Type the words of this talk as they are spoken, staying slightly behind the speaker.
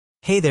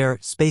Hey there,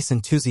 space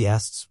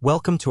enthusiasts,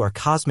 welcome to our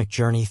cosmic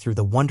journey through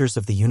the wonders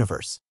of the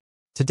universe.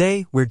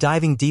 Today, we're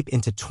diving deep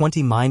into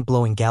 20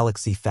 mind-blowing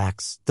galaxy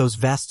facts, those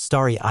vast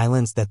starry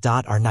islands that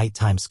dot our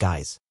nighttime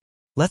skies.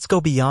 Let's go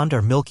beyond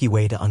our Milky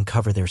Way to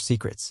uncover their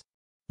secrets.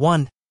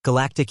 1.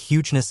 Galactic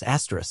hugeness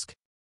asterisk.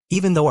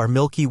 Even though our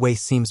Milky Way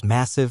seems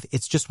massive,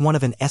 it's just one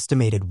of an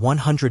estimated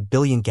 100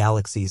 billion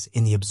galaxies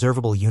in the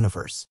observable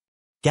universe.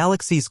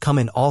 Galaxies come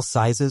in all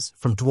sizes,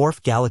 from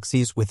dwarf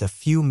galaxies with a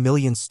few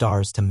million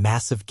stars to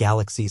massive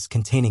galaxies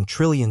containing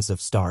trillions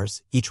of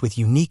stars, each with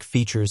unique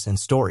features and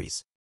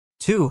stories.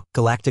 2.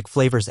 Galactic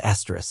flavors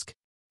asterisk.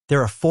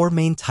 There are four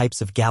main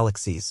types of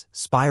galaxies: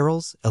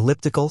 spirals,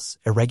 ellipticals,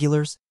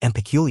 irregulars, and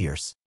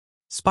peculiars.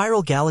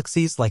 Spiral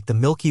galaxies like the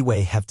Milky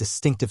Way have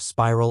distinctive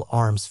spiral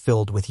arms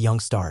filled with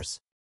young stars.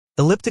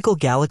 Elliptical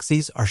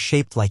galaxies are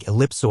shaped like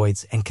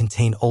ellipsoids and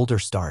contain older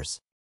stars.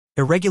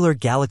 Irregular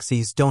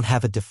galaxies don't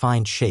have a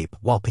defined shape,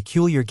 while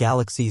peculiar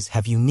galaxies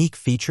have unique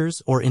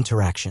features or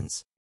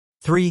interactions.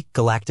 3.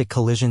 Galactic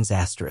collisions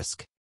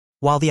asterisk.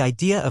 While the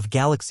idea of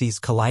galaxies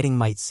colliding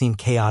might seem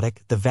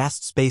chaotic, the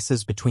vast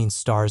spaces between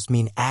stars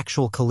mean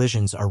actual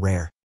collisions are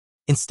rare.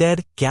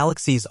 Instead,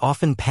 galaxies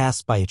often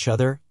pass by each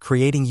other,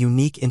 creating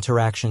unique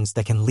interactions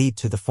that can lead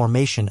to the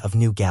formation of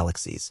new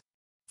galaxies.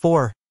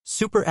 4.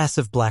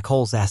 Supermassive black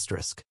holes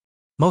asterisk.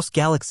 Most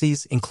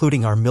galaxies,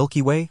 including our Milky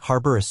Way,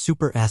 harbor a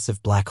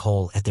supermassive black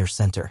hole at their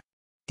center.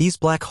 These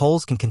black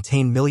holes can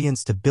contain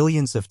millions to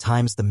billions of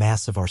times the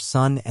mass of our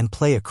Sun and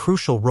play a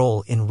crucial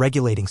role in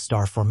regulating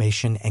star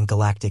formation and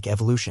galactic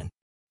evolution.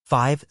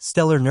 5.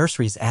 Stellar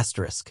nurseries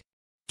asterisk.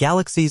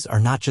 Galaxies are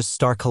not just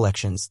star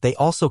collections, they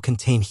also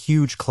contain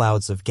huge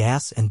clouds of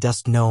gas and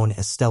dust known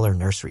as stellar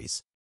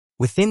nurseries.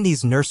 Within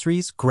these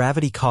nurseries,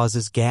 gravity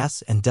causes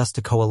gas and dust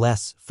to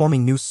coalesce,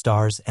 forming new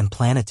stars and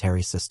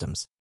planetary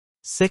systems.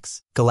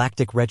 6.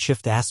 Galactic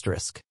redshift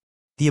asterisk.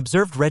 The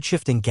observed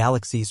redshift in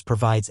galaxies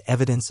provides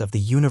evidence of the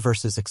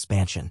universe's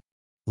expansion.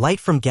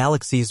 Light from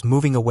galaxies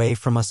moving away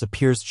from us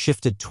appears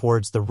shifted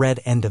towards the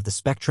red end of the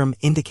spectrum,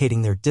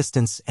 indicating their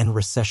distance and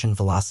recession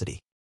velocity.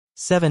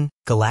 7.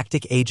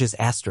 Galactic ages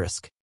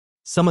asterisk.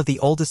 Some of the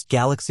oldest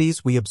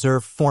galaxies we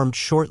observe formed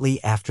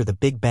shortly after the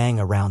Big Bang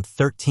around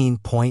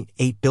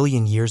 13.8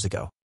 billion years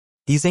ago.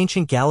 These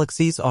ancient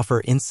galaxies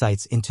offer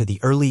insights into the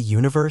early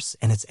universe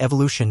and its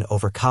evolution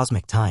over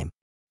cosmic time.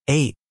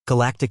 8.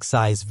 Galactic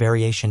size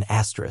variation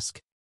asterisk.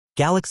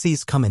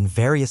 Galaxies come in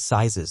various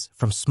sizes,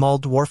 from small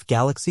dwarf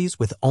galaxies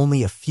with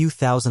only a few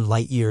thousand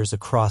light-years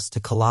across to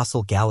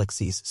colossal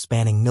galaxies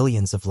spanning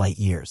millions of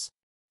light-years.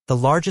 The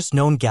largest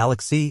known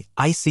galaxy,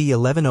 IC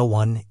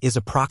 1101, is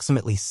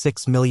approximately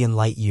 6 million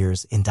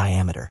light-years in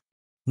diameter.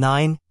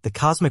 9. The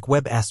cosmic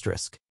web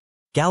asterisk.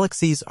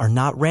 Galaxies are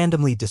not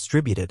randomly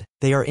distributed,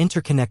 they are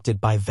interconnected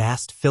by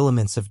vast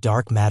filaments of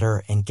dark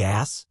matter and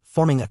gas,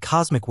 forming a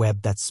cosmic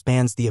web that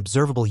spans the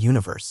observable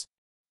universe.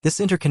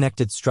 This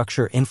interconnected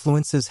structure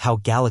influences how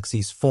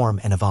galaxies form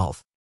and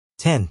evolve.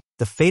 10.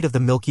 The fate of the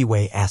Milky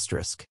Way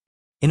asterisk.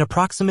 In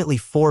approximately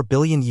 4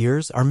 billion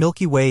years, our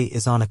Milky Way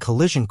is on a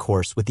collision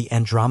course with the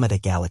Andromeda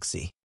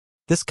Galaxy.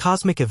 This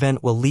cosmic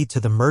event will lead to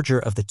the merger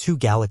of the two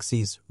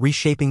galaxies,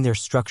 reshaping their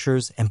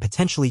structures and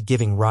potentially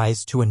giving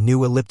rise to a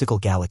new elliptical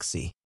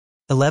galaxy.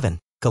 11.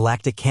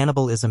 Galactic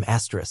cannibalism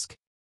asterisk.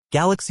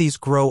 Galaxies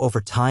grow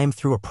over time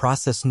through a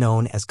process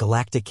known as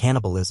galactic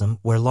cannibalism,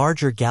 where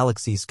larger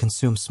galaxies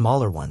consume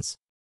smaller ones.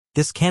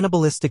 This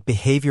cannibalistic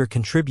behavior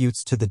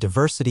contributes to the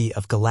diversity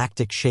of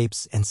galactic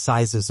shapes and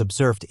sizes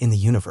observed in the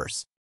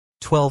universe.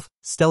 12.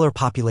 Stellar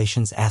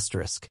populations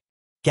asterisk.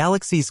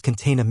 Galaxies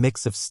contain a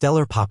mix of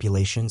stellar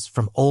populations,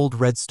 from old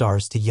red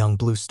stars to young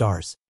blue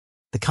stars.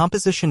 The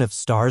composition of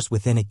stars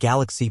within a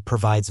galaxy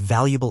provides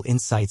valuable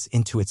insights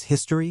into its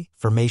history,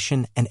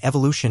 formation, and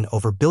evolution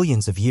over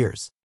billions of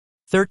years.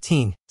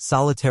 13.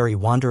 Solitary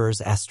wanderers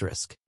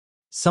asterisk.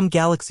 Some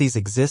galaxies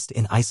exist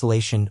in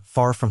isolation,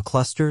 far from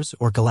clusters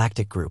or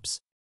galactic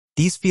groups.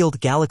 These field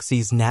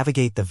galaxies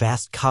navigate the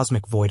vast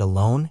cosmic void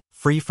alone,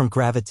 free from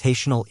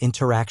gravitational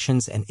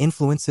interactions and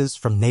influences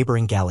from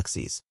neighboring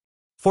galaxies.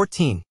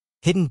 14.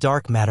 Hidden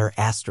dark matter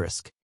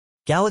asterisk.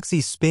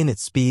 Galaxies spin at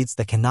speeds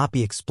that cannot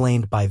be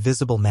explained by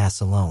visible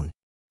mass alone.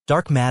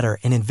 Dark matter,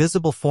 an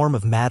invisible form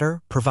of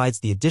matter, provides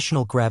the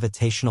additional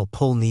gravitational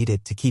pull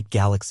needed to keep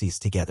galaxies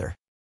together.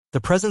 The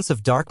presence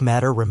of dark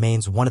matter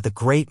remains one of the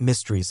great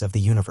mysteries of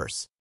the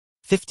universe.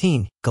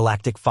 15.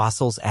 Galactic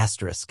fossils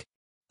asterisk.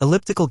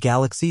 Elliptical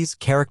galaxies,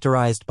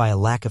 characterized by a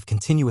lack of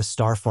continuous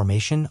star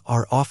formation,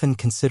 are often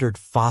considered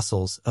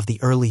fossils of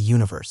the early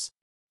universe.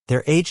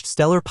 Their aged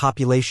stellar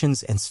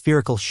populations and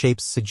spherical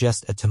shapes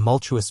suggest a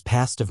tumultuous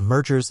past of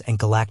mergers and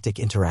galactic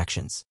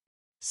interactions.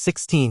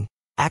 16.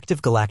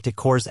 Active galactic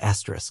cores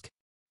asterisk.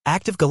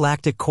 Active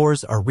galactic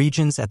cores are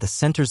regions at the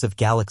centers of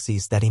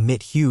galaxies that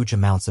emit huge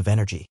amounts of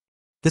energy.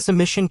 This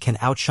emission can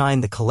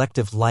outshine the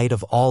collective light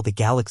of all the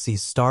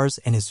galaxy's stars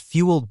and is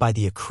fueled by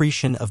the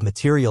accretion of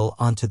material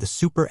onto the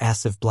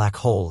supermassive black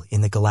hole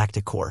in the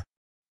galactic core.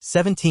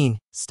 17.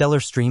 Stellar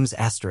streams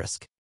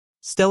asterisk.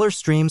 Stellar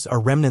streams are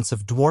remnants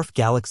of dwarf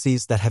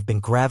galaxies that have been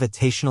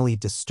gravitationally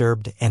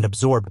disturbed and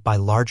absorbed by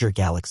larger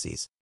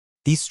galaxies.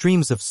 These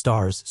streams of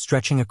stars,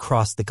 stretching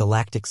across the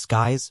galactic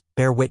skies,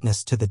 bear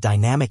witness to the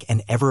dynamic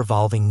and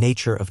ever-evolving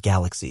nature of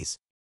galaxies.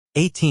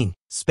 18.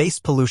 Space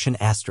pollution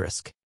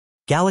asterisk.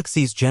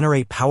 Galaxies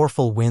generate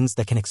powerful winds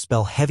that can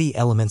expel heavy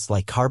elements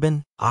like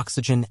carbon,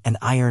 oxygen, and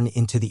iron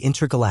into the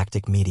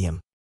intergalactic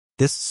medium.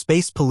 This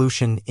space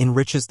pollution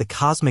enriches the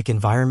cosmic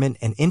environment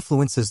and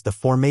influences the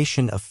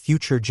formation of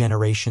future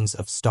generations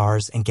of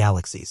stars and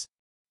galaxies.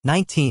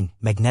 19.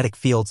 Magnetic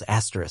fields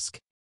asterisk.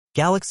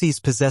 Galaxies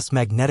possess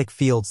magnetic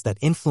fields that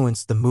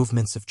influence the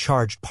movements of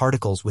charged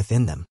particles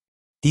within them.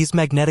 These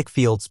magnetic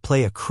fields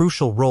play a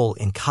crucial role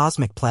in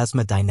cosmic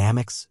plasma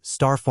dynamics,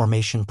 star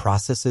formation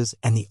processes,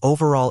 and the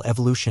overall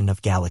evolution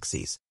of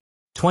galaxies.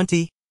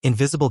 20.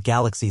 Invisible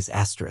galaxies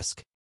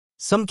asterisk.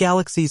 Some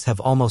galaxies have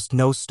almost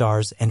no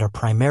stars and are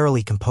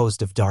primarily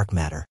composed of dark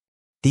matter.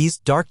 These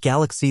dark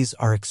galaxies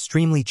are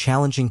extremely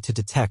challenging to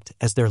detect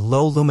as their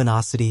low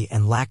luminosity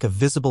and lack of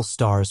visible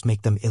stars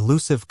make them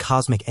elusive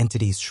cosmic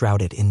entities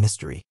shrouded in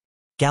mystery.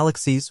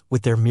 Galaxies,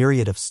 with their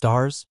myriad of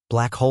stars,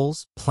 black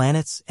holes,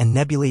 planets, and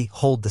nebulae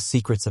hold the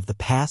secrets of the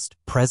past,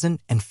 present,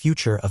 and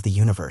future of the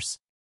universe.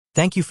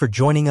 Thank you for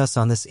joining us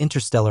on this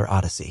interstellar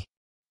odyssey.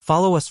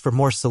 Follow us for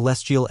more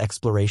celestial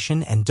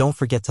exploration and don't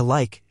forget to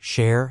like,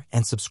 share,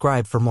 and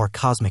subscribe for more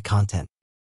cosmic content.